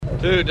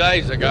2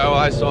 days ago,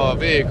 I saw a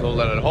vehicle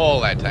that'd haul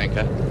that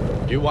tanker.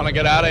 You want to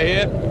get out of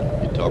here?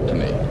 You talk to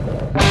me.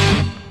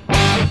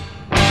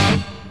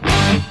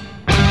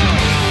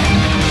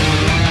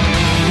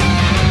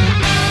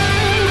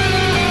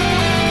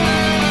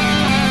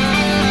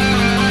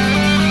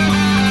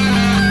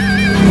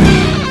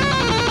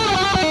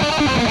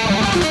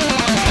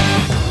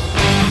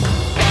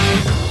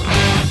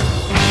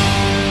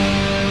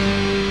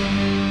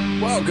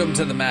 Welcome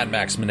to the Mad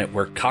Max Minute,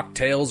 where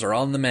cocktails are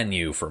on the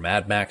menu for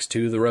Mad Max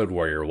 2 The Road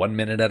Warrior, 1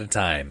 minute at a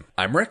time.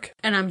 I'm Rick.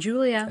 And I'm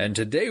Julia. And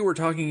today we're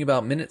talking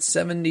about minute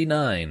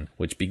 79,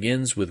 which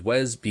begins with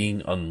Wes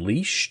being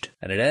unleashed,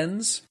 and it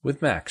ends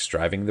with Max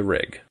driving the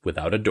rig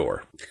without a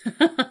door.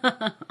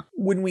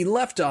 When we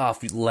left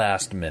off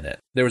last minute,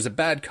 there was a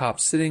bad cop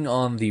sitting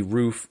on the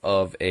roof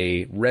of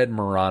a red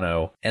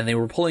Murano, and they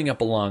were pulling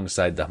up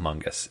alongside the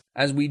Humungus.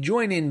 As we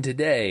join in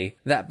today,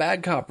 that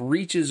bad cop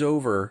reaches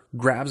over,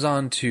 grabs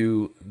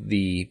onto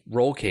the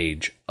roll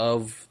cage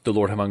of the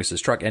Lord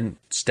Humungus' truck, and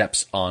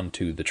steps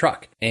onto the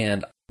truck.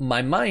 And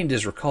my mind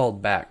is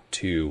recalled back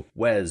to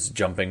Wes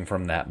jumping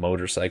from that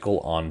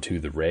motorcycle onto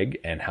the rig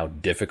and how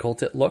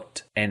difficult it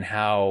looked and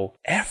how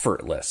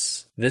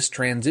effortless this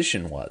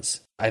transition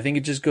was. I think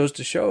it just goes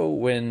to show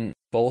when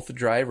both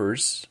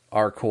drivers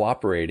are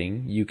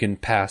cooperating, you can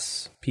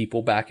pass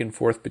people back and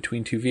forth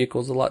between two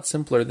vehicles a lot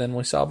simpler than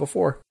we saw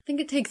before. I think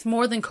it takes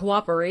more than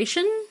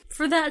cooperation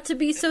for that to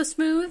be so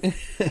smooth.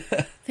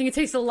 I think it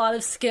takes a lot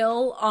of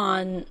skill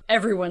on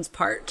everyone's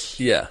part.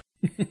 Yeah.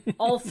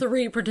 All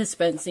three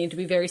participants need to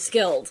be very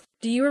skilled.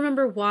 Do you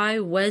remember why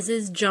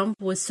Wes's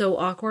jump was so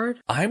awkward?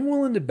 I'm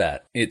willing to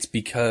bet it's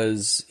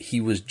because he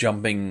was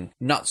jumping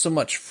not so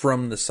much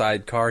from the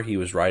sidecar he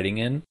was riding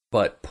in,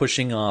 but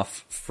pushing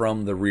off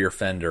from the rear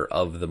fender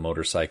of the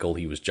motorcycle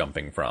he was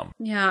jumping from.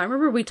 Yeah, I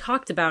remember we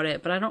talked about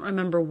it, but I don't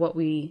remember what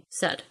we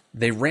said.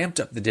 They ramped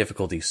up the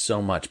difficulty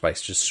so much by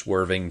just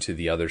swerving to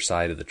the other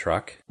side of the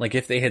truck. Like,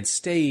 if they had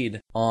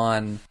stayed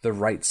on the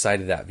right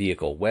side of that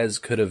vehicle, Wes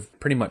could have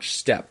pretty much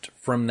stepped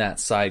from that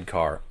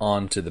sidecar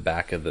onto the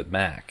back of the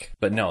Mac.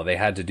 But no, they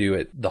had to do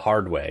it the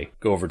hard way,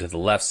 go over to the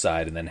left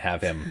side and then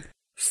have him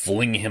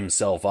fling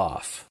himself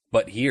off.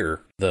 But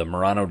here, the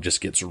Murano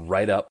just gets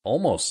right up,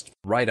 almost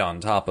right on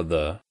top of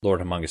the Lord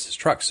Humungus'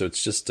 truck. So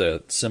it's just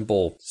a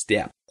simple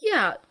step.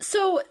 Yeah,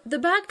 so the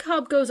bad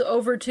cop goes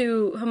over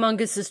to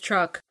Humungus'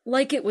 truck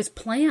like it was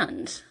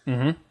planned.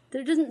 Mm-hmm.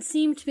 There doesn't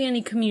seem to be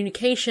any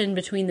communication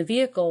between the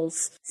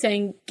vehicles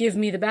saying, give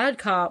me the bad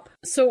cop.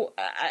 So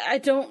I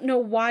don't know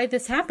why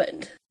this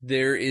happened.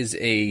 There is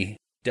a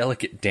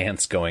delicate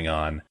dance going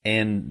on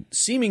and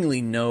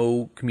seemingly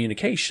no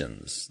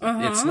communications.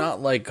 It's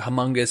not like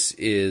Humungus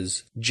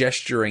is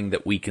gesturing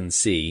that we can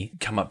see.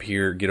 Come up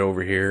here, get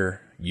over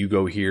here, you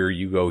go here,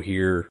 you go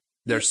here.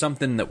 There's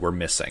something that we're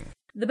missing.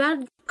 The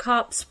bad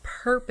cop's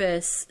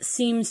purpose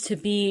seems to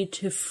be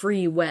to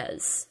free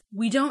Wes.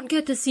 We don't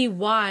get to see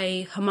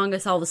why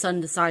Humungus all of a sudden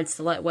decides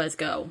to let Wes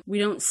go. We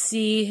don't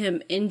see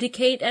him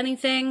indicate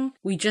anything.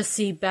 We just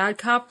see bad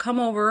cop come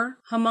over.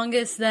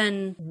 Humungus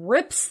then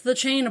rips the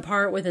chain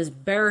apart with his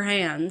bare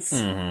hands.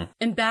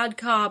 And bad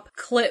cop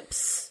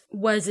clips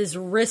Wes's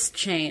wrist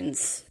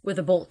chains with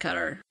a bolt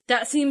cutter.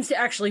 That seems to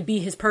actually be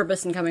his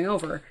purpose in coming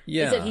over.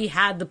 Yeah. Is that he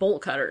had the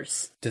bolt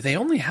cutters. Do they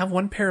only have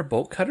one pair of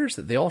bolt cutters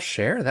that they all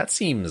share? That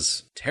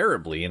seems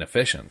terribly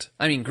inefficient.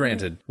 I mean,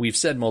 granted, we've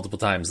said multiple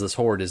times this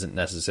horde isn't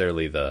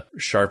necessarily the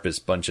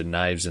sharpest bunch of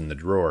knives in the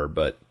drawer,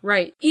 but...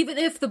 Right. Even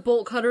if the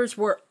bolt cutters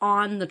were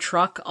on the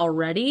truck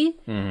already,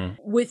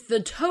 with the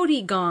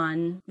toady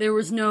gone, there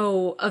was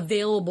no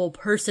available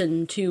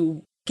person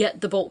to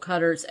get the bolt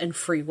cutters and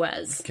free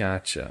Wes.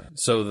 Gotcha.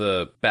 So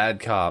the bad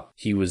cop,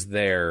 he was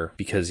there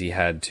because he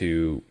had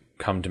to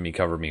come to me,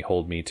 cover me,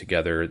 hold me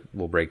together.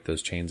 We'll break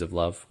those chains of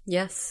love.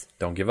 Yes.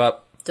 Don't give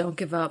up. Don't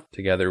give up.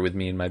 Together with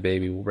me and my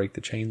baby, we'll break the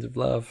chains of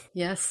love.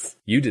 Yes.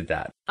 You did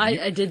that.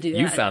 I did do that.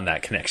 You found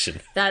that connection.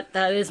 That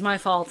is my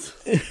fault.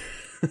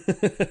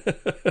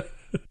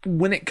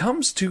 When it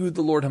comes to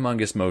the Lord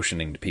Humungus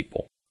motioning to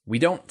people, we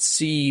don't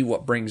see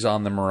what brings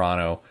on the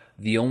Murano.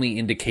 The only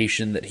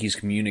indication that he's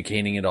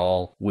communicating at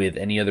all with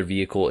any other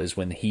vehicle is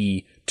when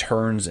he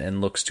turns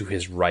and looks to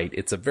his right.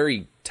 It's a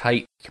very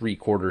tight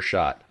 3/4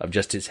 shot of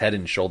just his head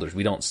and shoulders.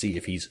 We don't see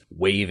if he's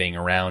waving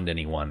around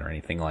anyone or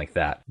anything like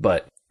that.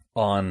 But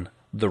on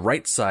the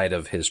right side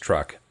of his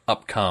truck,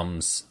 up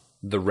comes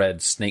the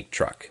red snake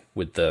truck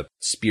with the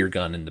spear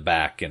gun in the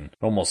back, and it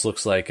almost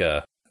looks like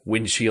a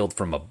windshield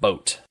from a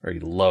boat, very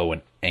low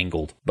and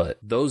angled. But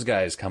those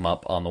guys come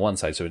up on the one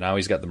side. So now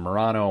he's got the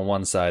Murano on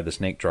one side, the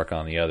snake truck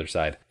on the other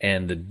side.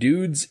 And the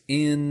dudes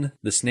in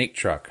the snake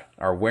truck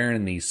are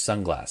wearing these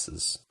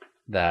sunglasses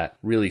that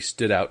really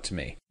stood out to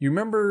me. You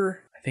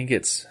remember, I think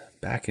it's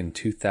back in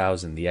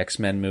 2000, the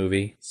X-Men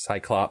movie,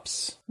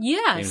 Cyclops.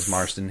 Yes. James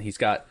Marsden. He's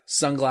got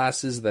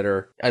sunglasses that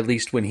are, at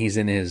least when he's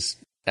in his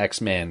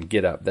X-Man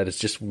getup, that is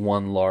just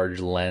one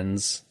large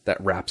lens that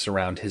wraps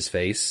around his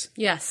face.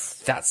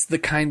 Yes. That's the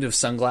kind of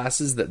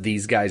sunglasses that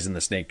these guys in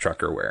the snake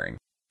truck are wearing.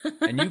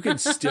 And you can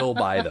still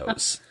buy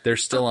those. They're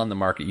still on the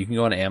market. You can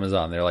go on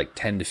Amazon. They're like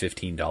 $10 to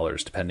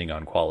 $15 depending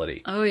on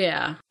quality. Oh,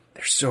 yeah.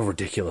 They're so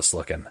ridiculous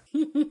looking.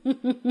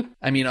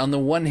 I mean, on the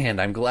one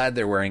hand, I'm glad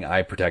they're wearing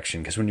eye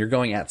protection, because when you're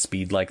going at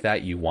speed like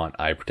that, you want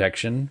eye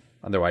protection.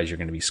 Otherwise, you're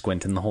going to be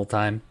squinting the whole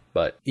time.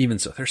 But even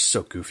so, they're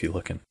so goofy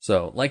looking.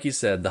 So, like you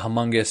said, the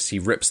Humongous, he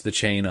rips the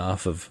chain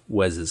off of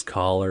Wes's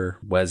collar.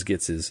 Wes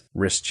gets his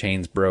wrist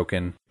chains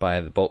broken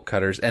by the bolt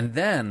cutters. And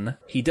then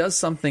he does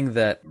something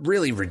that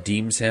really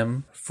redeems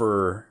him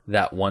for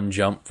that one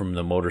jump from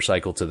the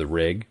motorcycle to the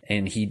rig.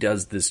 And he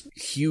does this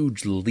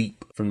huge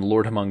leap from the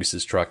Lord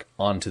Humongous's truck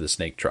onto the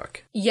snake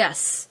truck.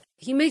 Yes.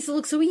 He makes it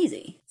look so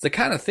easy. It's the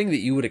kind of thing that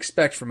you would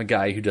expect from a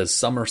guy who does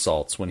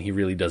somersaults when he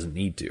really doesn't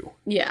need to.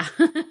 Yeah.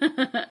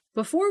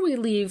 Before we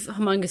leave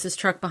Humongous's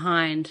truck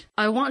behind,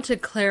 I want to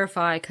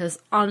clarify, because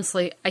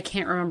honestly, I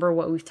can't remember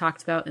what we've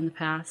talked about in the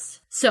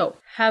past. So,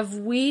 have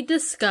we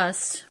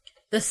discussed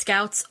the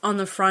scouts on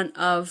the front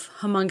of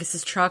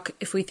Humongous's truck,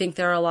 if we think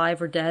they're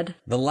alive or dead?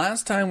 The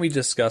last time we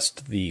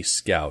discussed the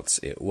scouts,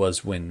 it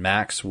was when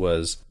Max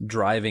was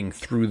driving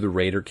through the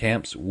raider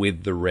camps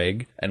with the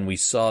rig, and we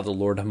saw the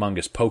Lord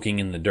Humongous poking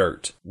in the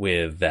dirt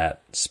with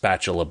that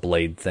spatula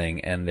blade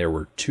thing, and there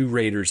were 2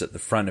 raiders at the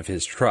front of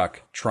his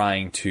truck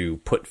trying to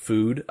put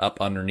food up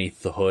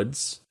underneath the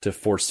hoods to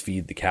force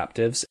feed the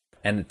captives.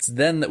 And it's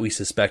then that we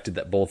suspected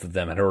that both of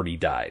them had already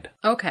died.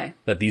 Okay.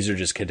 That these are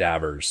just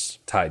cadavers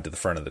tied to the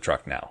front of the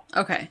truck now.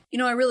 Okay. You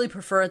know, I really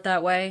prefer it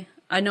that way.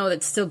 I know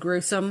it's still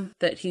gruesome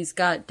that he's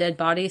got dead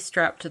bodies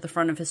strapped to the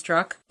front of his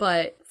truck,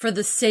 but for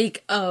the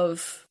sake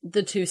of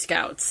the 2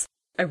 scouts,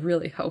 I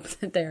really hope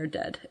that they are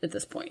dead at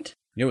this point.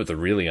 You know what the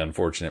really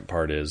unfortunate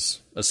part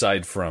is?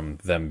 Aside from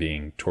them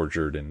being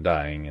tortured and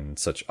dying in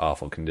such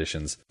awful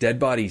conditions, dead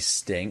bodies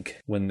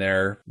stink when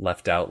they're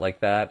left out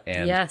like that.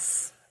 And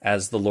yes.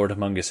 As the Lord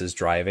Humongous is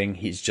driving,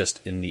 he's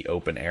just in the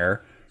open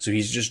air. So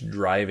he's just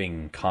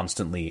driving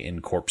constantly in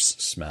corpse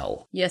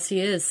smell. Yes,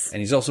 he is. And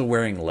he's also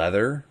wearing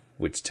leather,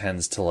 which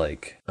tends to,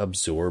 like,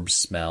 absorb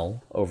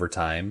smell over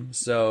time.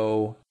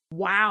 So...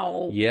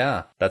 Wow.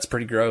 Yeah, that's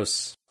pretty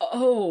gross.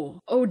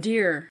 Oh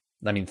dear.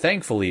 I mean,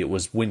 thankfully it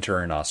was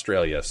winter in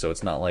Australia, so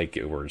it's not like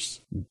it was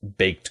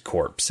baked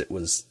corpse. It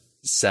was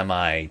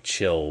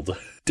semi-chilled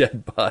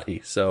dead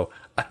body. So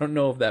I don't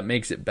know if that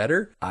makes it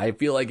better. I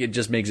feel like it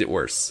just makes it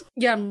worse.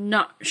 Yeah, I'm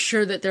not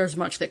sure that there's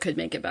much that could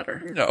make it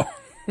better. No.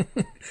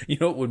 You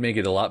know what would make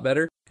it a lot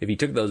better? If he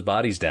took those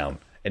bodies down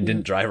and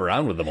didn't drive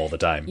around with them all the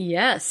time.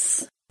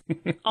 Yes.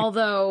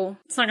 Although,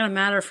 it's not going to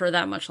matter for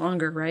that much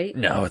longer, right?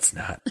 No, it's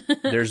not.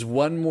 There's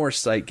one more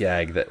sight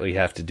gag that we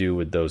have to do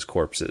with those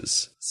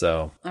corpses.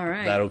 So all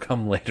right. That'll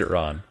come later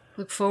on.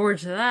 Look forward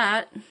to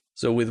that.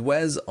 So with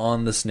Wes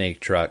on the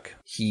snake truck,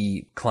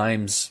 he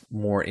climbs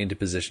more into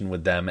position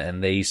with them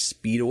and they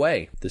speed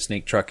away. The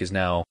snake truck is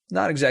now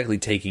not exactly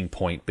taking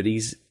point, but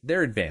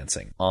they're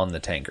advancing on the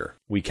tanker.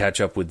 We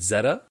catch up with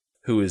Zeta,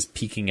 who is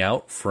peeking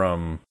out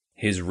from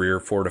his rear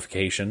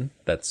fortification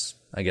that's,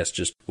 I guess,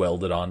 just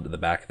welded onto the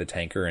back of the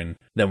tanker. And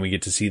then we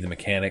get to see the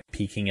mechanic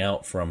peeking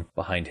out from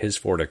behind his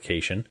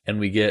fortification. And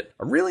we get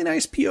a really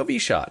nice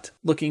POV shot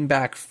looking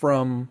back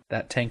from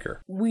that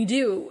tanker. We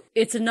do.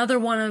 It's another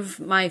one of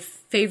my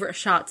favorite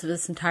shots of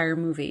this entire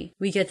movie.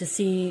 We get to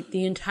see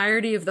the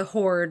entirety of the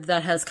horde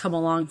that has come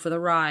along for the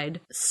ride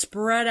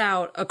spread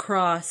out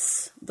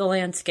across the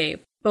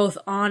landscape, both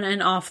on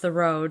and off the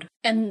road.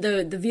 And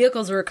the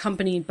vehicles are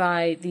accompanied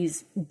by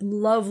these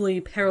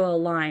lovely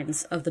parallel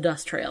lines of the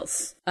dust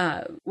trails.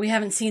 We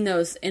haven't seen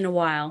those in a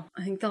while.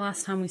 I think the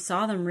last time we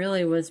saw them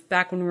really was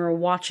back when we were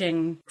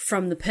watching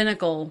from the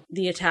pinnacle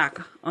the attack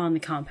on the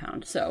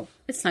compound. So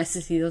it's nice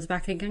to see those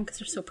back again because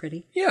they're so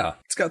pretty. Yeah,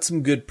 it's got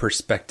some good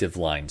perspective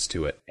lines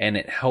to it. And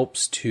it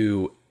helps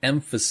to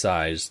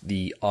emphasize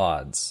the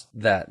odds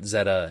that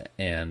Zeta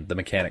and the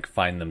mechanic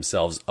find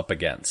themselves up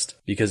against,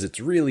 because it's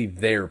really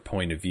their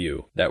point of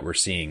view that we're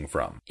seeing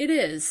from. It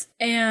is.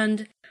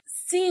 And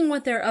seeing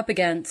what they're up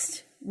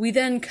against, we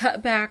then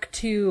cut back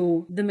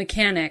to the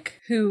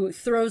mechanic who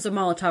throws a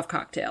Molotov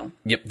cocktail.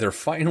 Yep, they're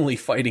finally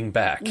fighting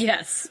back.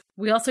 Yes.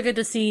 We also get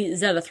to see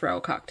Zeta throw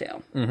a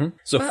cocktail. Mm-hmm.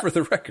 So for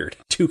the record,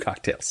 2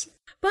 cocktails.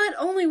 But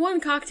only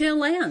 1 cocktail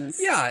lands.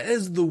 Yeah, it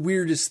is the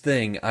weirdest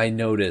thing I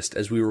noticed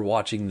as we were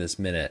watching this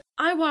minute.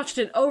 I watched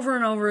it over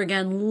and over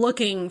again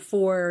looking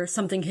for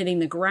something hitting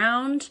the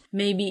ground.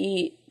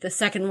 Maybe the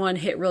second one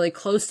hit really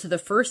close to the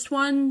first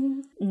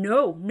one.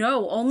 No,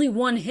 only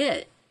 1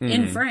 hit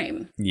in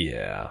frame.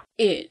 Yeah.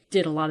 It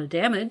did a lot of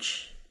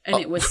damage, and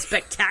it was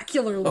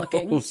spectacular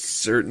looking. Oh,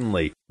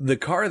 certainly. The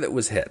car that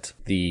was hit,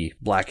 the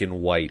black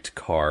and white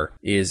car,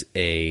 is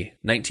a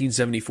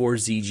 1974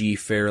 ZG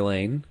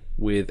Fairlane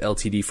with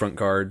LTD front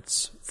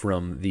guards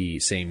from the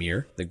same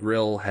year. The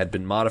grille had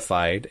been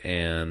modified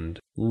and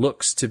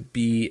looks to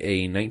be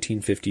a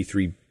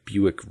 1953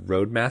 Buick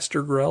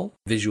Roadmaster grille.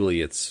 Visually,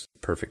 it's a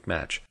perfect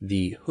match.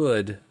 The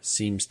hood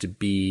seems to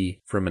be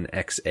from an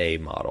XA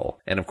model.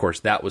 And of course,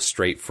 that was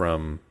straight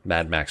from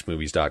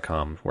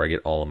MadMaxMovies.com, where I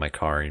get all of my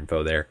car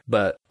info there.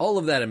 But all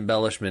of that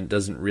embellishment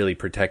doesn't really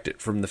protect it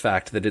from the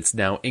fact that it's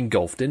now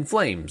engulfed in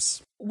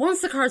flames.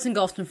 Once the car's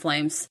engulfed in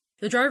flames,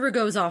 the driver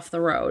goes off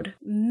the road,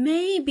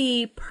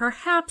 maybe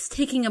perhaps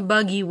taking a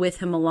buggy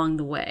with him along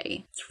the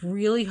way. It's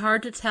really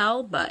hard to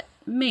tell, but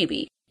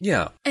maybe.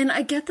 Yeah. And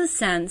I get the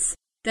sense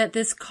that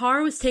this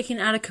car was taken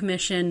out of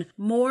commission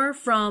more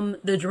from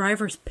the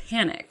driver's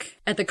panic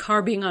at the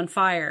car being on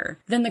fire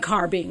than the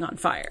car being on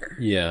fire.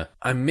 Yeah.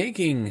 I'm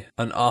making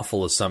an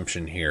awful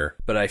assumption here,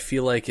 but I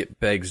feel like it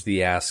begs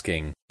the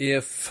asking.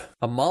 If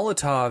a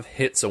Molotov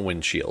hits a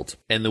windshield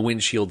and the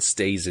windshield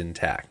stays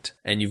intact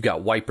and you've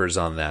got wipers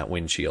on that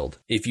windshield,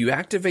 if you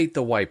activate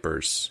the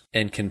wipers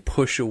and can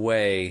push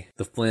away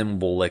the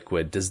flammable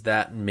liquid, does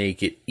that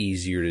make it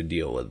easier to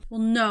deal with?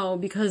 Well, no,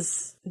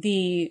 because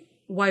the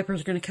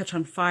wipers are going to catch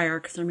on fire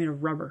because they're made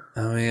of rubber.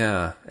 Oh,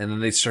 yeah. And then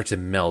they start to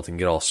melt and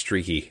get all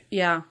streaky.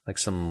 Yeah.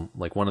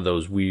 Like one of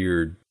those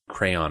weird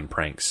crayon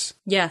pranks.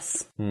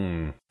 Yes.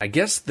 I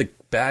guess the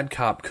bad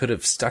cop could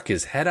have stuck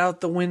his head out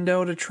the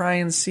window to try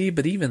and see,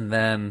 but even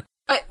then,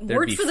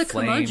 Worked for the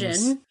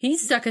curmudgeon. He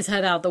stuck his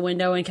head out the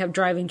window and kept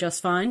driving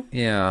just fine.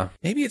 Yeah.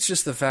 Maybe it's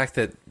just the fact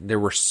that there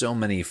were so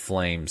many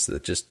flames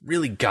that just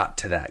really got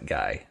to that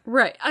guy.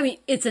 Right. I mean,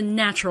 it's a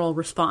natural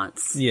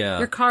response. Yeah.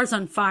 Your car's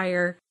on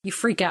fire. You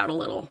freak out a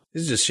little.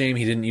 It's just a shame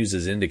he didn't use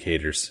his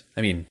indicators.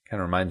 I mean,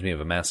 kind of reminds me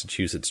of a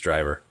Massachusetts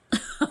driver.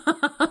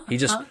 He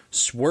just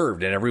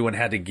swerved and everyone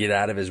had to get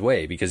out of his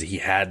way because he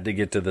had to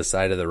get to the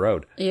side of the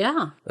road.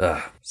 Yeah.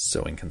 Ugh,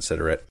 so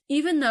inconsiderate.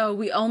 Even though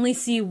we only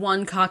see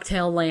one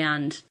cocktail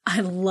land, I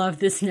love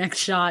this next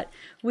shot.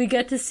 We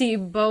get to see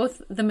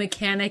both the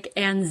mechanic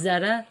and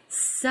Zeta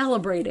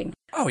celebrating.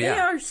 Oh, yeah. They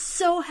are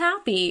so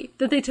happy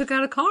that they took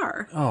out a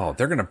car. Oh,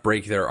 they're going to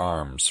break their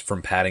arms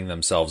from patting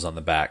themselves on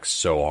the back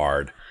so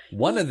hard.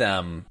 One of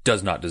them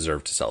does not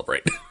deserve to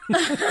celebrate.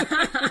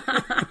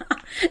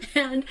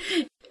 And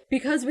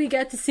because we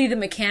get to see the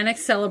mechanic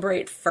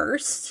celebrate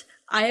first,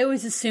 I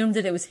always assumed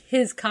that it was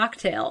his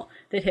cocktail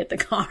that hit the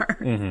car.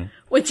 Mm-hmm.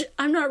 Which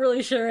I'm not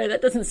really sure.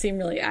 That doesn't seem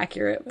really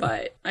accurate,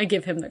 but I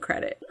give him the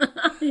credit.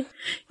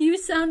 You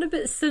sound a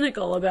bit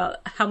cynical about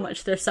how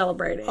much they're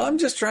celebrating. I'm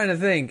just trying to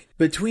think.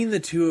 Between the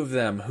two of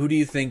them, who do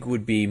you think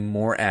would be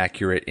more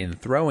accurate in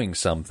throwing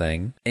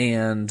something?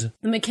 And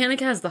the mechanic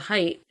has the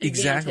height advantage.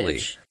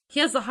 Exactly. He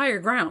has the higher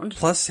ground.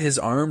 Plus, his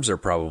arms are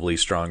probably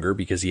stronger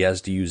because he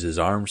has to use his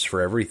arms for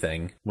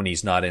everything when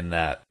he's not in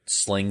that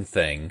sling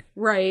thing.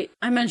 Right.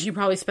 I mentioned he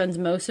probably spends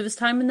most of his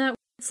time in that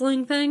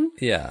sling thing.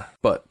 Yeah,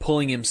 but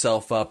pulling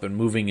himself up and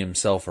moving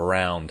himself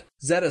around.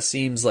 Zeta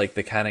seems like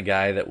the kind of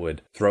guy that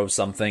would throw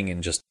something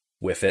and just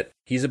whiff it.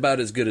 He's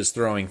about as good as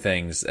throwing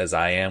things as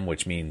I am,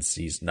 which means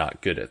he's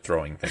not good at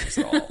throwing things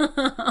at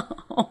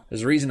all.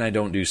 There's a reason I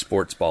don't do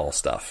sports ball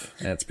stuff,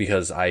 and it's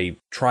because I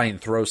try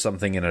and throw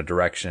something in a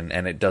direction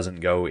and it doesn't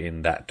go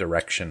in that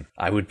direction.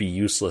 I would be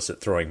useless at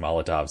throwing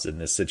Molotovs in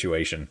this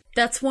situation.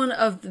 That's one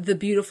of the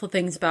beautiful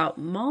things about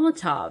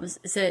Molotovs,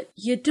 is that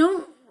you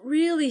don't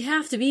really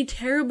have to be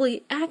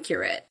terribly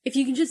accurate. If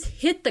you can just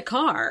hit the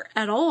car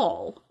at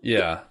all,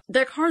 yeah,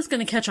 that car's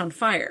going to catch on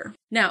fire.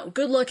 Now,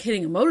 good luck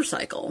hitting a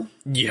motorcycle.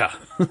 Yeah.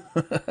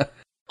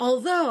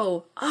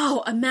 Although,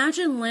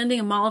 imagine landing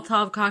a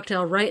Molotov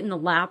cocktail right in the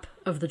lap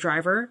of the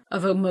driver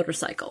of a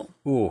motorcycle.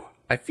 Ooh,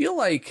 I feel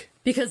like...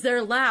 Because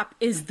their lap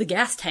is the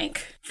gas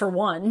tank, for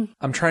one.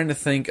 I'm trying to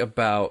think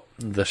about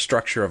the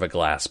structure of a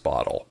glass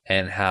bottle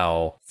and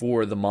how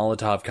for the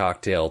Molotov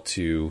cocktail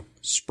to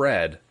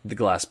spread, the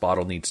glass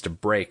bottle needs to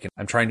break. And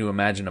I'm trying to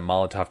imagine a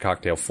Molotov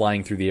cocktail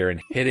flying through the air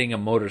and hitting a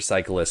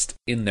motorcyclist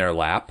in their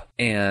lap.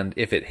 And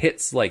if it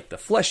hits like the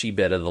fleshy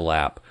bit of the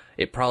lap,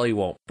 it probably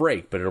won't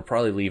break, but it'll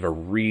probably leave a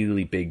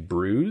really big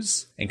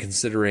bruise. And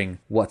considering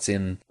what's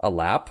in a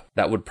lap,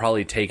 that would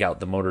probably take out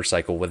the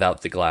motorcycle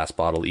without the glass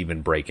bottle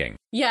even breaking.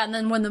 Yeah, and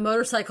then when the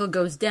motorcycle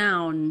goes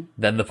down...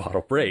 Then the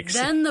bottle breaks.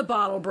 Then the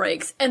bottle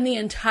breaks, and the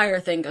entire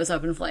thing goes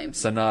up in flames.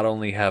 So not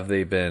only have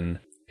they been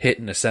hit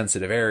in a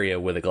sensitive area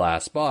with a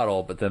glass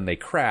bottle, but then they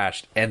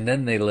crashed, and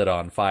then they lit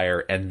on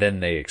fire, and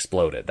then they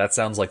exploded. That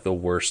sounds like the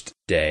worst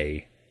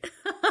day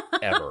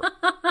ever.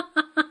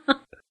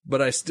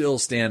 But I still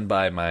stand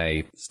by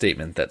my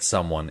statement that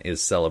someone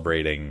is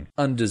celebrating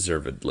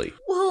undeservedly.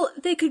 Well,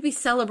 they could be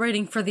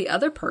celebrating for the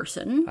other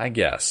person. I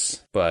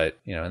guess. But,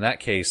 in that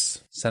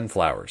case, send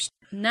flowers.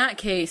 In that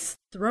case,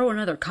 throw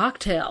another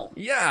cocktail.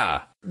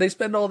 Yeah! They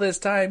spend all this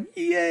time,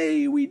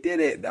 yay, we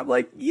did it! I'm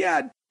like,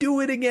 yeah,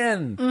 do it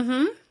again!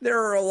 Mm-hmm.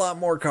 There are a lot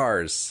more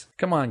cars.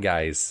 Come on,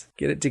 guys.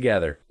 Get it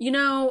together.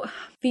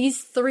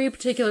 These three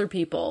particular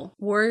people,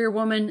 Warrior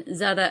Woman,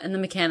 Zeta, and the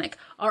mechanic,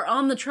 are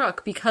on the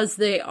truck because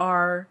they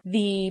are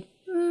the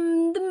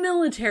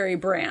military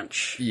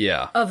branch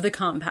of the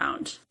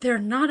compound. They're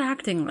not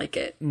acting like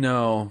it.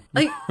 No.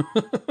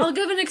 I'll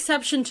give an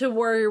exception to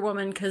Warrior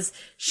Woman because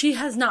she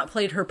has not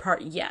played her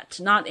part yet.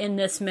 Not in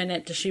this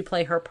minute does she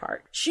play her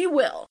part. She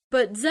will.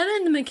 But Zeta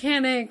and the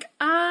mechanic,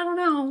 I don't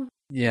know.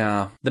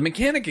 Yeah. The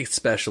mechanic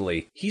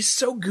especially, he's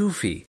so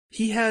goofy.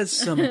 He has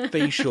some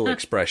facial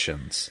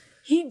expressions.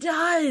 He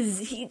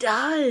does.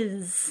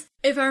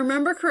 If I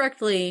remember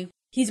correctly,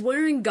 he's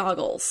wearing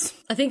goggles.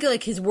 I think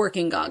his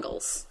working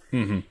goggles.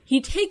 Mm-hmm.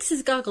 He takes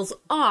his goggles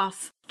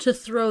off to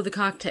throw the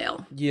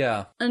cocktail.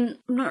 Yeah. And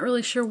I'm not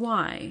really sure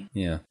why.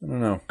 Yeah.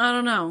 I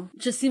don't know.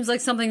 It just seems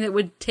like something that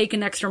would take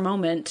an extra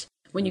moment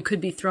when you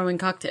could be throwing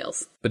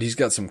cocktails. But he's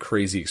got some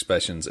crazy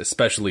expressions,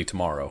 especially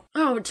tomorrow.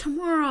 Oh,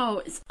 tomorrow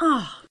is...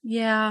 Oh,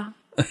 yeah.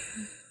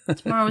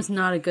 Tomorrow is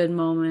not a good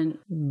moment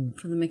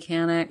for the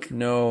mechanic.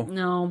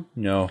 No.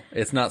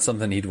 It's not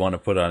something he'd want to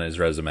put on his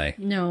resume.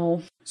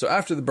 No. So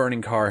after the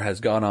burning car has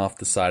gone off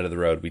the side of the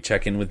road, we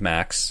check in with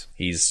Max.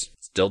 He's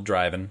still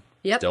driving.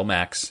 Yep. Still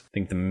Max. I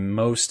think the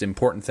most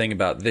important thing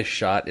about this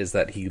shot is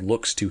that he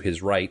looks to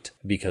his right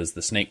because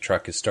the snake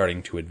truck is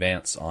starting to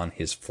advance on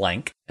his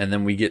flank. And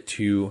then we get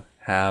to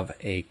have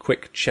a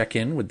quick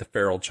check-in with the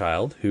feral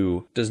child,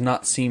 who does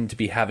not seem to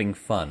be having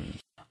fun.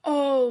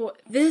 Oh,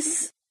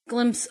 this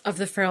glimpse of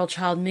the feral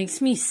child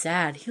makes me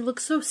sad. He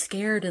looks so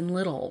scared and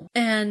little.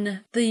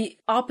 And the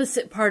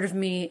opposite part of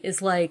me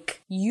is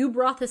like, you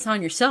brought this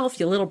on yourself,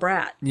 you little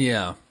brat.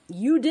 Yeah.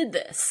 You did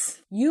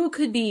this. You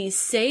could be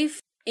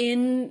safe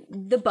in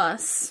the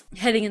bus,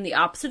 heading in the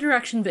opposite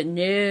direction, but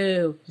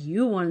no,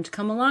 you wanted to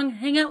come along and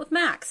hang out with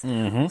Max.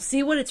 Mm-hmm.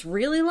 See what it's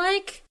really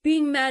like?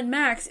 Being Mad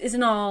Max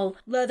isn't all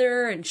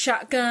leather and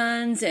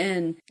shotguns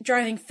and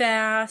driving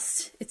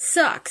fast. It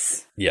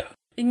sucks. Yeah.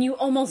 And you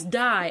almost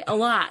die a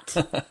lot.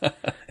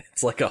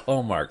 It's like a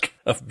hallmark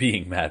of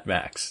being Mad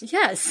Max.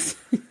 Yes.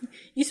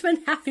 You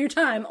spend half your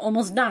time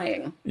almost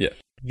dying. Yeah.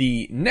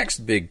 The next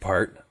big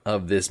part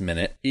of this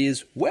minute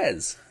is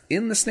Wes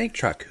in the snake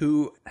truck,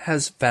 who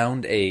has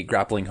found a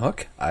grappling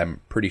hook.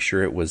 I'm pretty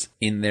sure it was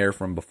in there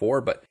from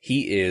before, but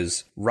he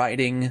is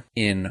riding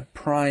in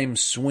prime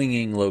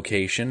swinging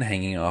location,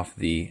 hanging off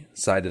the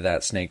side of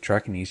that snake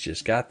truck, and he's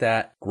just got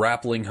that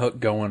grappling hook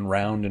going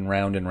round and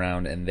round and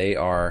round, and they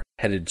are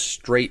headed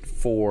straight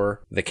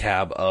for the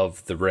cab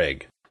of the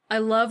rig. I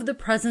love the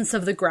presence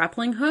of the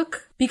grappling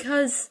hook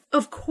because,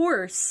 of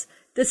course,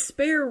 the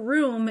spare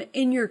room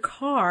in your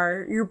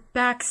car, your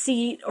back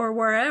seat or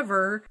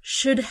wherever,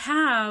 should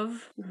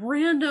have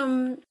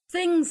random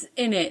things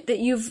in it that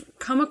you've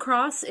come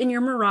across in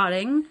your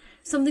marauding.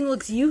 Something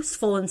looks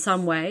useful in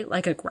some way,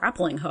 like a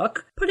grappling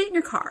hook. Put it in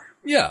your car.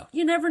 Yeah.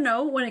 You never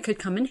know when it could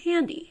come in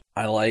handy.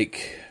 I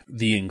like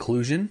the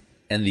inclusion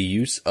and the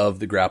use of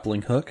the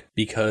grappling hook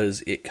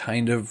because it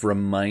kind of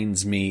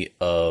reminds me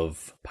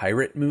of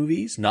pirate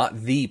movies.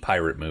 Not the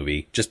pirate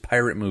movie, just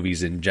pirate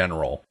movies in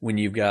general. When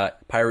you've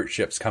got pirate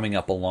ships coming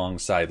up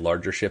alongside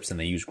larger ships and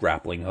they use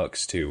grappling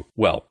hooks to,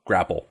 well,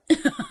 grapple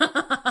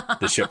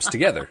the ships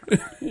together.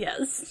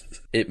 Yes.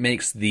 It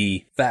makes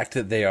the fact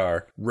that they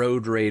are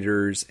road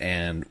raiders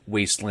and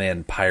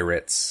wasteland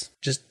pirates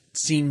just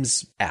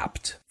seems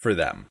apt for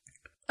them.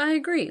 I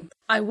agree.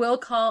 I will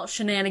call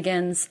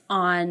shenanigans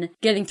on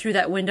getting through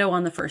that window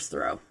on the first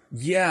throw.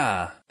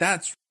 Yeah,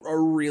 that's a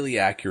really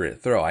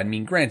accurate throw. I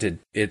mean, granted,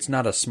 it's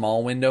not a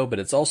small window, but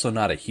it's also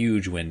not a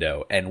huge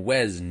window, and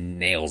Wes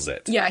nails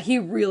it. Yeah, he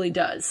really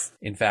does.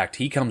 In fact,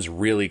 he comes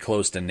really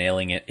close to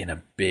nailing it in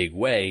a big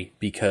way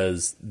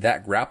because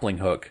that grappling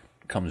hook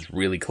comes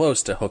really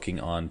close to hooking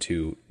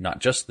onto not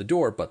just the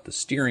door, but the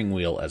steering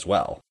wheel as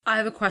well. I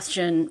have a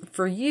question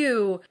for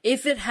you.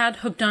 If it had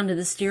hooked onto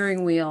the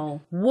steering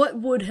wheel, what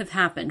would have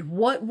happened?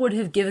 What would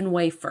have given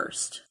way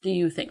first, do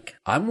you think?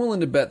 I'm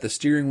willing to bet the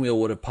steering wheel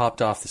would have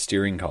popped off the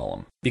steering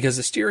column because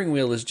the steering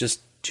wheel is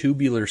just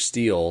tubular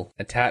steel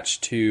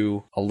attached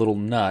to a little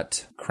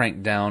nut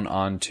cranked down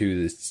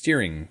onto the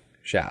steering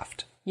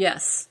shaft.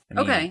 Yes. I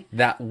mean, okay.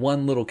 That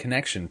one little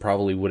connection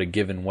probably would have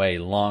given way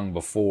long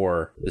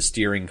before the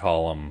steering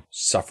column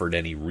suffered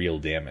any real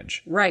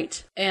damage.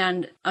 Right.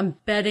 And I'm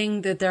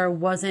betting that there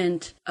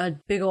wasn't a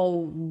big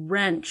old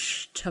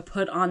wrench to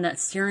put on that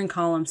steering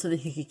column so that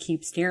he could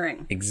keep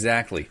steering.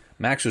 Exactly.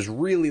 Max was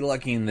really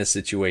lucky in this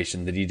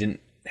situation that he didn't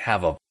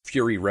have a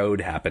Fury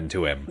Road happen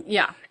to him.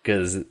 Yeah.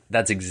 Because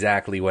that's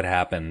exactly what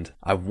happened.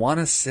 I want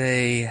to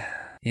say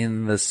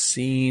in the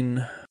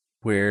scene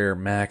where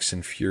Max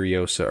and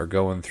Furiosa are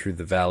going through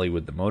the valley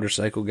with the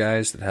motorcycle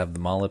guys that have the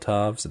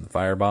Molotovs and the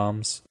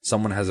firebombs,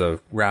 someone has a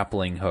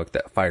grappling hook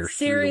that fires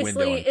through the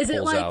window and is it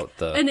pulls like out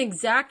the an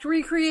exact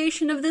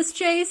recreation of this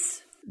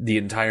chase? The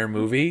entire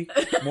movie,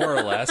 more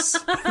or less.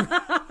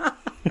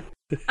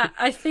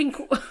 I think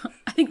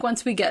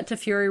once we get to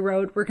Fury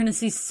Road, we're going to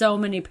see so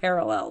many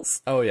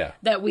parallels. Oh, yeah.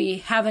 That we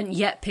haven't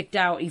yet picked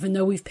out, even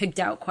though we've picked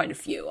out quite a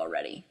few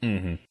already.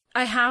 Mm-hmm.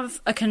 I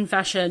have a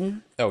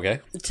confession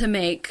to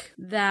make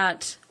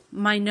that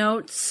my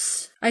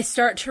notes, I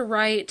start to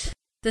write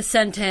the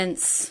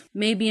sentence,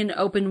 maybe an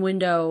open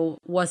window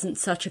wasn't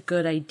such a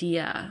good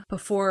idea,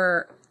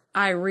 before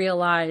I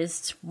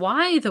realized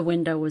why the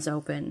window was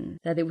open,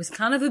 that it was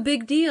kind of a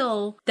big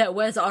deal that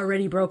Wes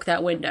already broke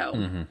that window.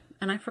 Mm-hmm.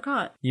 And I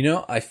forgot. You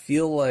know, I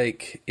feel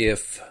like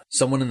if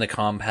someone in the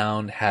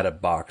compound had a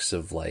box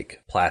of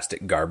like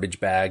plastic garbage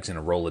bags and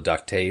a roll of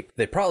duct tape,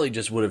 they probably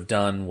just would have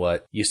done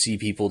what you see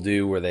people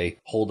do where they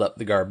hold up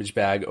the garbage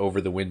bag over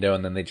the window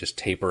and then they just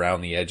tape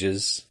around the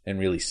edges and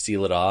really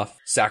seal it off.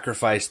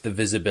 Sacrifice the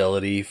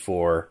visibility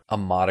for a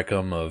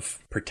modicum of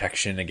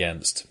protection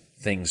against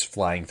things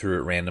flying through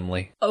it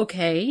randomly.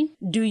 Okay.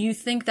 Do you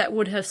think that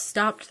would have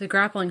stopped the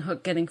grappling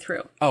hook getting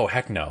through? Oh,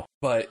 heck no.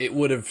 But it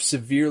would have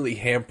severely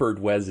hampered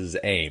Wes's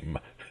aim.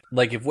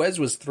 Like, if Wes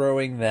was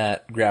throwing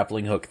that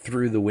grappling hook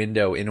through the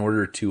window in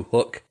order to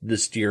hook the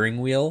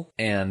steering wheel,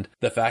 and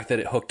the fact that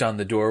it hooked on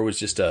the door was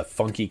just a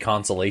funky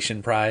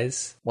consolation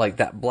prize, like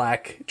that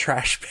black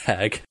trash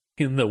bag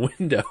in the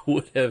window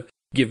would have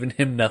given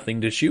him nothing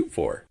to shoot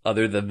for,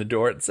 other than the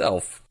door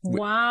itself.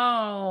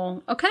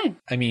 Wow. Okay.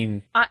 I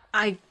mean,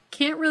 I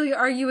can't really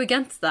argue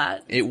against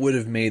that. it would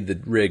have made the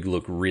rig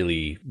look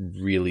really,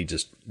 really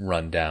just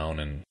run down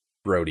and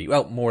roady.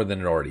 Well, more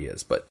than it already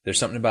is, but there's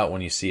something about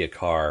when you see a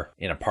car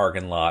in a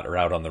parking lot or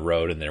out on the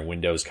road and their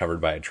window's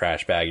covered by a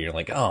trash bag, and you're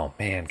like, oh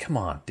man, come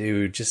on,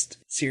 dude, just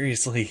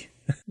seriously.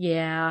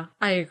 Yeah,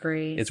 I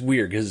agree. It's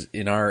weird because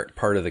in our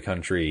part of the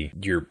country,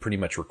 you're pretty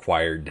much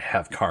required to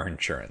have car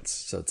insurance.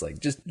 So it's like,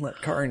 just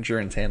let car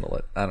insurance handle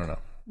it. I don't know.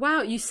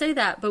 Wow, you say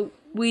that, but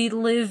we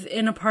live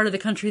in a part of the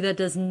country that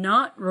does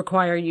not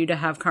require you to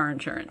have car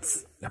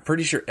insurance. I'm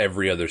pretty sure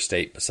every other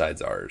state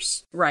besides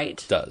ours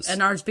Right. does.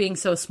 And ours being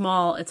so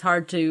small, it's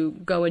hard to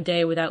go a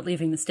day without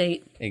leaving the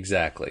state.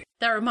 Exactly.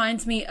 That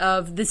reminds me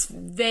of this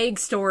vague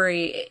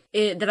story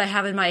that I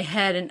have in my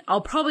head, and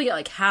I'll probably get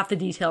like half the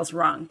details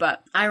wrong,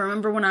 but I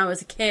remember when I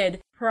was a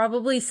kid,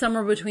 probably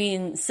somewhere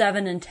between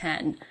 7 and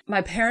 10,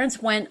 my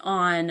parents went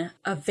on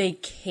a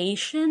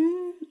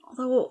vacation,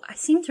 although I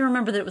seem to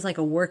remember that it was like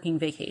a working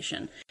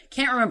vacation.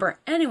 Can't remember.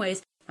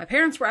 Anyways, my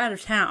parents were out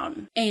of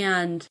town,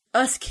 and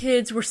us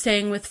kids were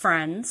staying with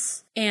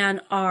friends,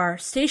 and our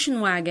station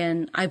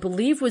wagon, I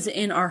believe, was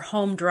in our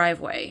home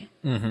driveway.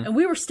 Mm-hmm. And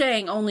we were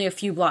staying only a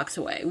few blocks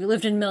away. We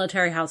lived in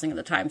military housing at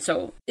the time,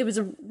 so it was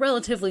a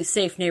relatively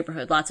safe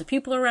neighborhood. Lots of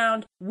people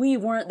around. We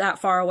weren't that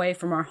far away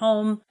from our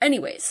home.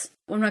 Anyways,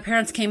 when my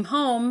parents came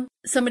home,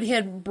 somebody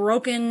had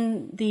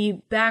broken the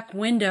back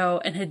window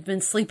and had been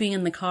sleeping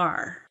in the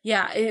car.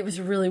 Yeah, it was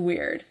really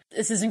weird.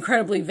 This is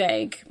incredibly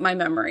vague, my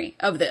memory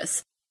of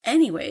this.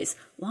 Anyways,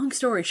 long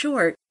story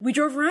short, we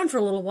drove around for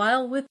a little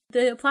while with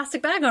the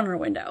plastic bag on our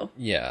window.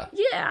 Yeah.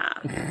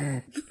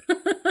 Yeah.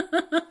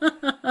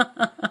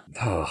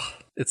 Oh,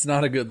 it's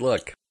not a good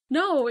look.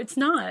 No, it's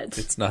not.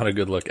 It's not a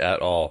good look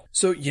at all.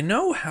 So, you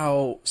know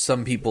how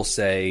some people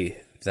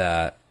say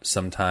that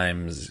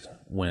sometimes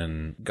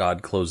when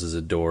God closes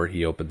a door,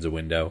 he opens a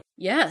window?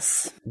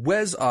 Yes.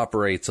 Wes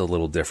operates a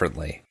little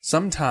differently.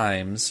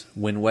 Sometimes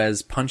when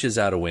Wes punches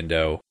out a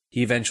window,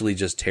 he eventually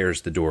just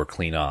tears the door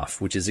clean off,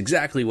 which is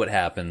exactly what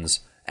happens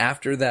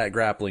after that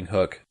grappling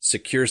hook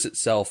secures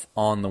itself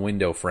on the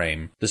window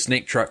frame. The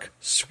snake truck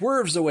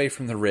swerves away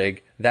from the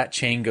rig, that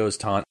chain goes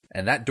taut,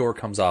 and that door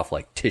comes off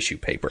like tissue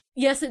paper.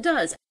 Yes, it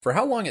does. For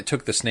how long it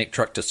took the snake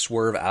truck to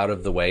swerve out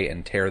of the way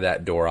and tear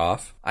that door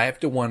off, I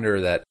have to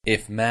wonder that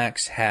if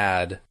Max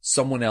had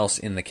someone else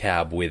in the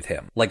cab with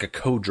him, like a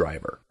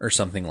co-driver or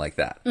something like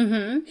that,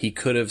 he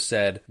could have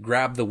said,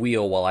 grab the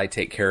wheel while I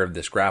take care of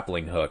this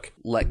grappling hook,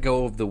 let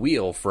go of the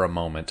wheel for a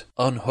moment,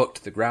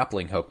 unhooked the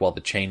grappling hook while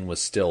the chain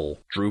was still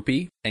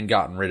droopy, and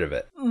gotten rid of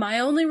it. My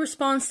only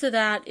response to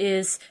that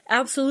is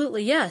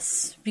absolutely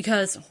yes,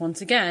 because once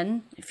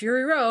again,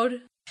 Fury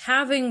Road,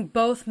 having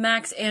both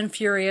Max and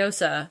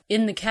Furiosa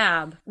in the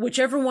cab,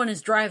 whichever one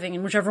is driving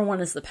and whichever one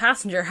is the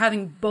passenger,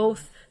 having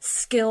both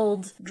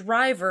skilled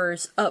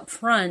drivers up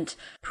front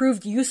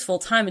proved useful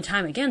time and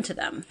time again to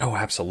them. Oh,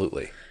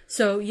 absolutely.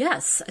 So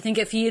yes, I think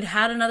if he had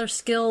had another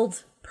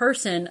skilled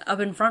person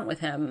up in front with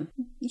him,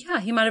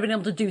 yeah, he might have been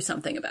able to do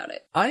something about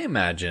it. I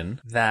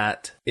imagine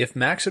that if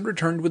Max had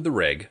returned with the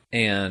rig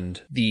and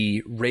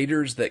the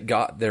raiders that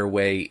got their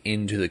way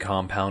into the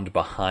compound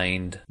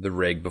behind the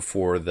rig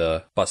before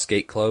the bus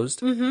gate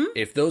closed,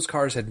 if those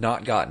cars had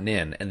not gotten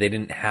in and they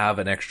didn't have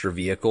an extra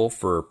vehicle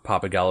for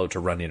Papagallo to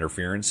run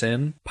interference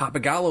in,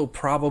 Papagallo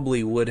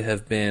probably would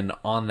have been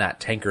on that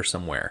tanker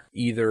somewhere,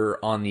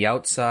 either on the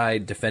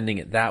outside defending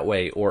it that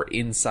way or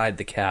inside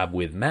the cab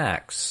with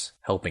Max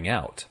helping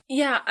out.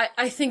 Yeah,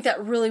 I think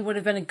that really would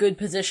have been a good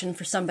position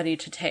for somebody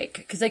to take,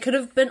 because they could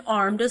have been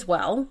armed as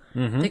well.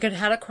 They could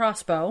have had a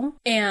crossbow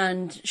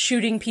and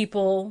shooting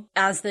people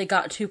as they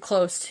got too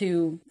close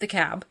to the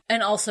cab,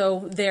 and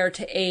also there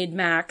to aid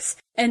Max.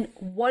 And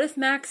what if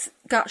Max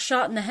got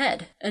shot in the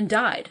head and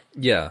died?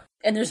 Yeah.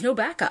 And there's no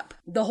backup.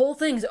 The whole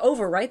thing's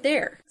over right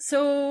there.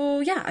 So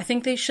yeah, I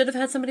think they should have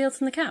had somebody else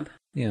in the cab.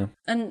 Yeah.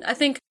 And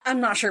I'm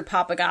not sure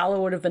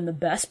Papagallo would have been the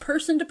best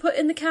person to put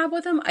in the cab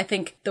with him. I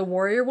think the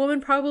warrior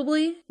woman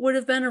probably would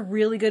have been a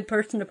really good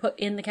person to put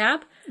in the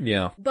cab.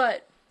 Yeah.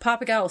 But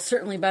Papagallo's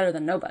certainly better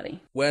than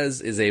nobody.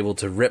 Wes is able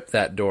to rip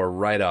that door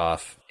right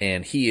off,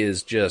 and he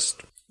is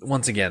just,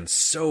 once again,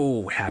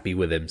 so happy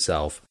with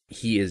himself.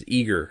 He is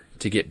eager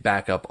to get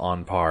back up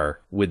on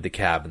par with the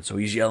cab, and so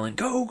he's yelling,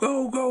 go,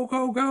 go, go,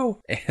 go,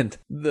 go. And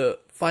the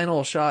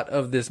final shot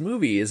of this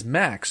movie is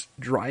Max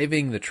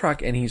driving the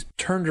truck, and he's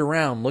turned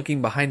around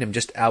looking behind him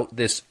just out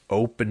this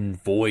open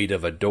void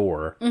of a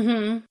door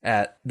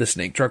at the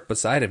snake truck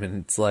beside him,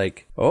 and it's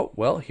like, oh,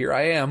 well, here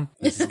I am.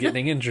 This is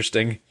getting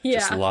interesting. Yeah.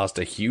 Just lost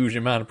a huge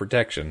amount of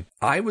protection.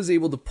 I was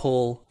able to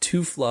pull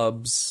 2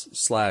 flubs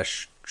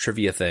 /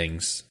 trivia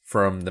things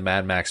from the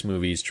Mad Max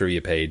movies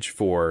trivia page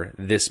for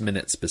this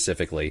minute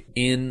specifically.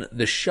 In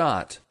the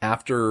shot,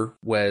 after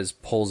Wes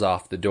pulls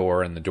off the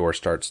door and the door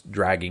starts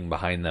dragging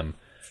behind them,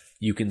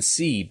 you can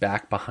see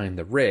back behind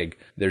the rig,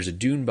 there's a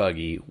dune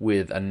buggy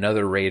with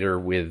another raider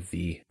with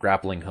the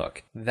grappling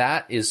hook.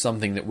 That is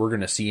something that we're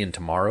going to see in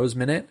tomorrow's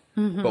minute,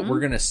 but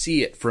we're going to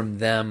see it from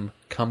them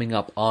coming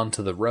up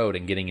onto the road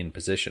and getting in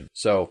position.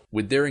 So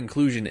with their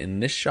inclusion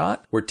in this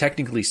shot, we're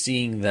technically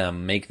seeing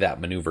them make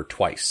that maneuver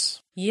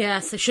twice.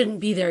 Yes, they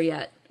shouldn't be there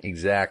yet.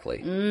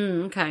 Exactly.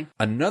 Okay.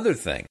 Another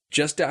thing,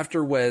 just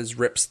after Wes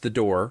rips the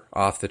door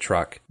off the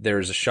truck,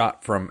 there's a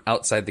shot from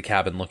outside the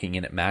cabin looking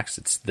in at Max.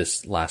 It's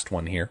this last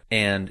one here.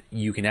 And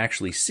you can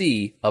actually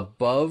see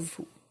above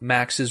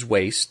Max's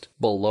waist,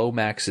 below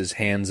Max's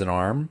hands and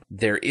arm,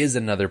 there is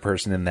another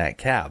person in that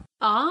cab.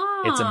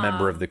 Ah. It's a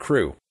member of the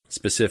crew,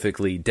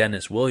 specifically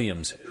Dennis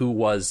Williams, who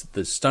was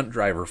the stunt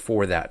driver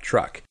for that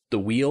truck. The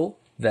wheel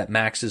that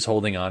Max is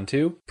holding on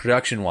to,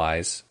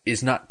 production-wise,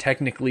 is not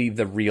technically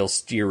the real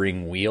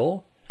steering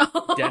wheel.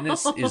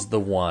 Dennis is the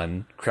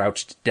one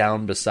crouched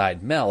down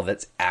beside Mel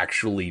that's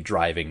actually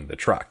driving the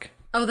truck.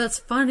 Oh, that's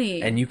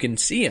funny. And you can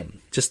see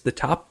him, just the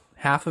top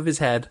half of his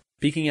head,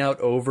 peeking out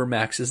over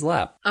Max's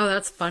lap. Oh,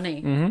 that's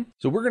funny.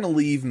 So we're going to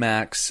leave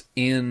Max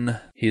in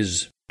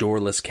his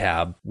doorless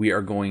cab. We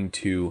are going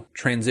to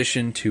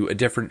transition to a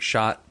different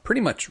shot pretty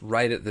much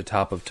right at the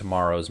top of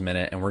tomorrow's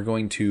minute, and we're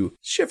going to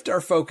shift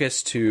our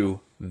focus to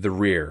the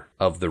rear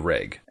of the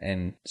rig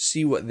and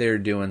see what they're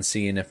doing,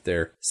 seeing if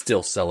they're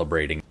still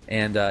celebrating.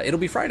 And it'll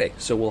be Friday,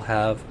 so we'll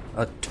have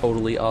a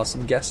totally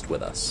awesome guest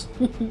with us.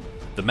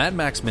 The Mad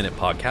Max Minute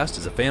podcast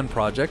is a fan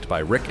project by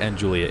Rick and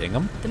Julia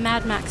Ingham. The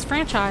Mad Max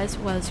franchise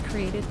was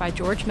created by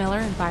George Miller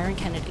and Byron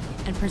Kennedy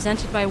and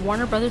presented by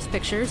Warner Brothers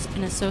Pictures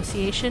in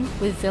association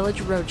with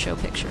Village Roadshow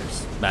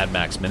Pictures. Mad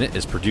Max Minute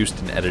is produced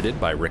and edited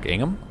by Rick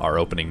Ingham. Our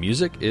opening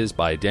music is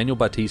by Daniel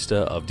Bautista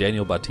of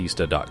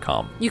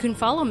danielbautista.com. You can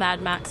follow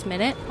Mad Max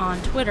Minute on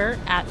Twitter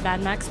at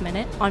Mad Max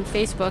Minute, on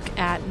Facebook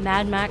at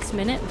Mad Max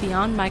Minute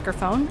Beyond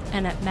Microphone,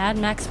 and at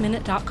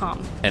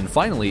madmaxminute.com. And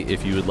finally,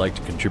 if you would like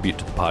to contribute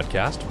to the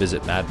podcast,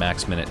 visit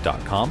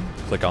madmaxminute.com,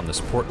 click on the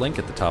support link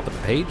at the top of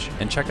the page,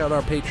 and check out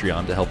our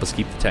Patreon to help us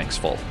keep the tanks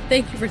full.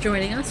 Thank you for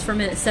joining us for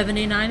minute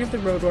 79 of The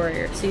Road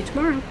Warrior. See you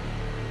tomorrow.